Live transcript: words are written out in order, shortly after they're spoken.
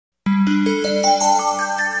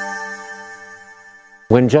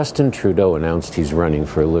When Justin Trudeau announced he's running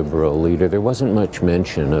for Liberal leader, there wasn't much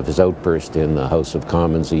mention of his outburst in the House of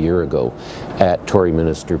Commons a year ago at Tory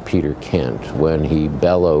Minister Peter Kent, when he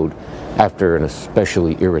bellowed, after an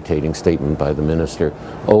especially irritating statement by the minister,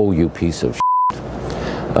 "Oh, you piece of shit."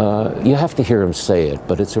 You have to hear him say it,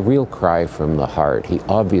 but it's a real cry from the heart. He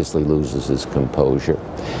obviously loses his composure.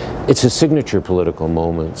 It's a signature political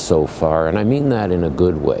moment so far, and I mean that in a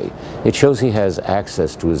good way. It shows he has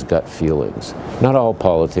access to his gut feelings. Not all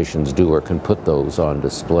politicians do or can put those on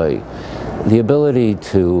display. The ability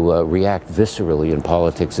to react viscerally in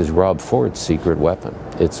politics is Rob Ford's secret weapon.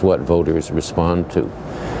 It's what voters respond to.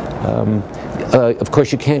 Of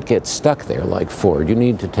course, you can't get stuck there like Ford. You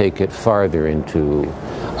need to take it farther into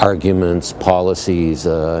arguments, policies,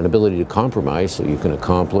 an ability to compromise so you can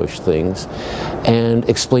accomplish things, and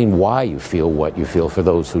explain why you feel what you feel for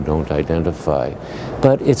those who don't identify.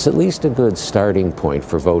 But it's at least a good starting point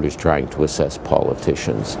for voters trying to assess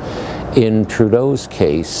politicians. In Trudeau's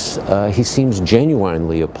case, he seems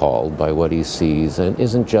genuinely appalled by what he sees and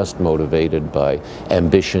isn't just motivated by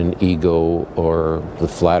ambition, ego, or the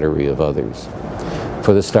flattery of others.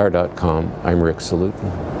 For thestar.com, I'm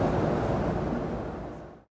Salutin.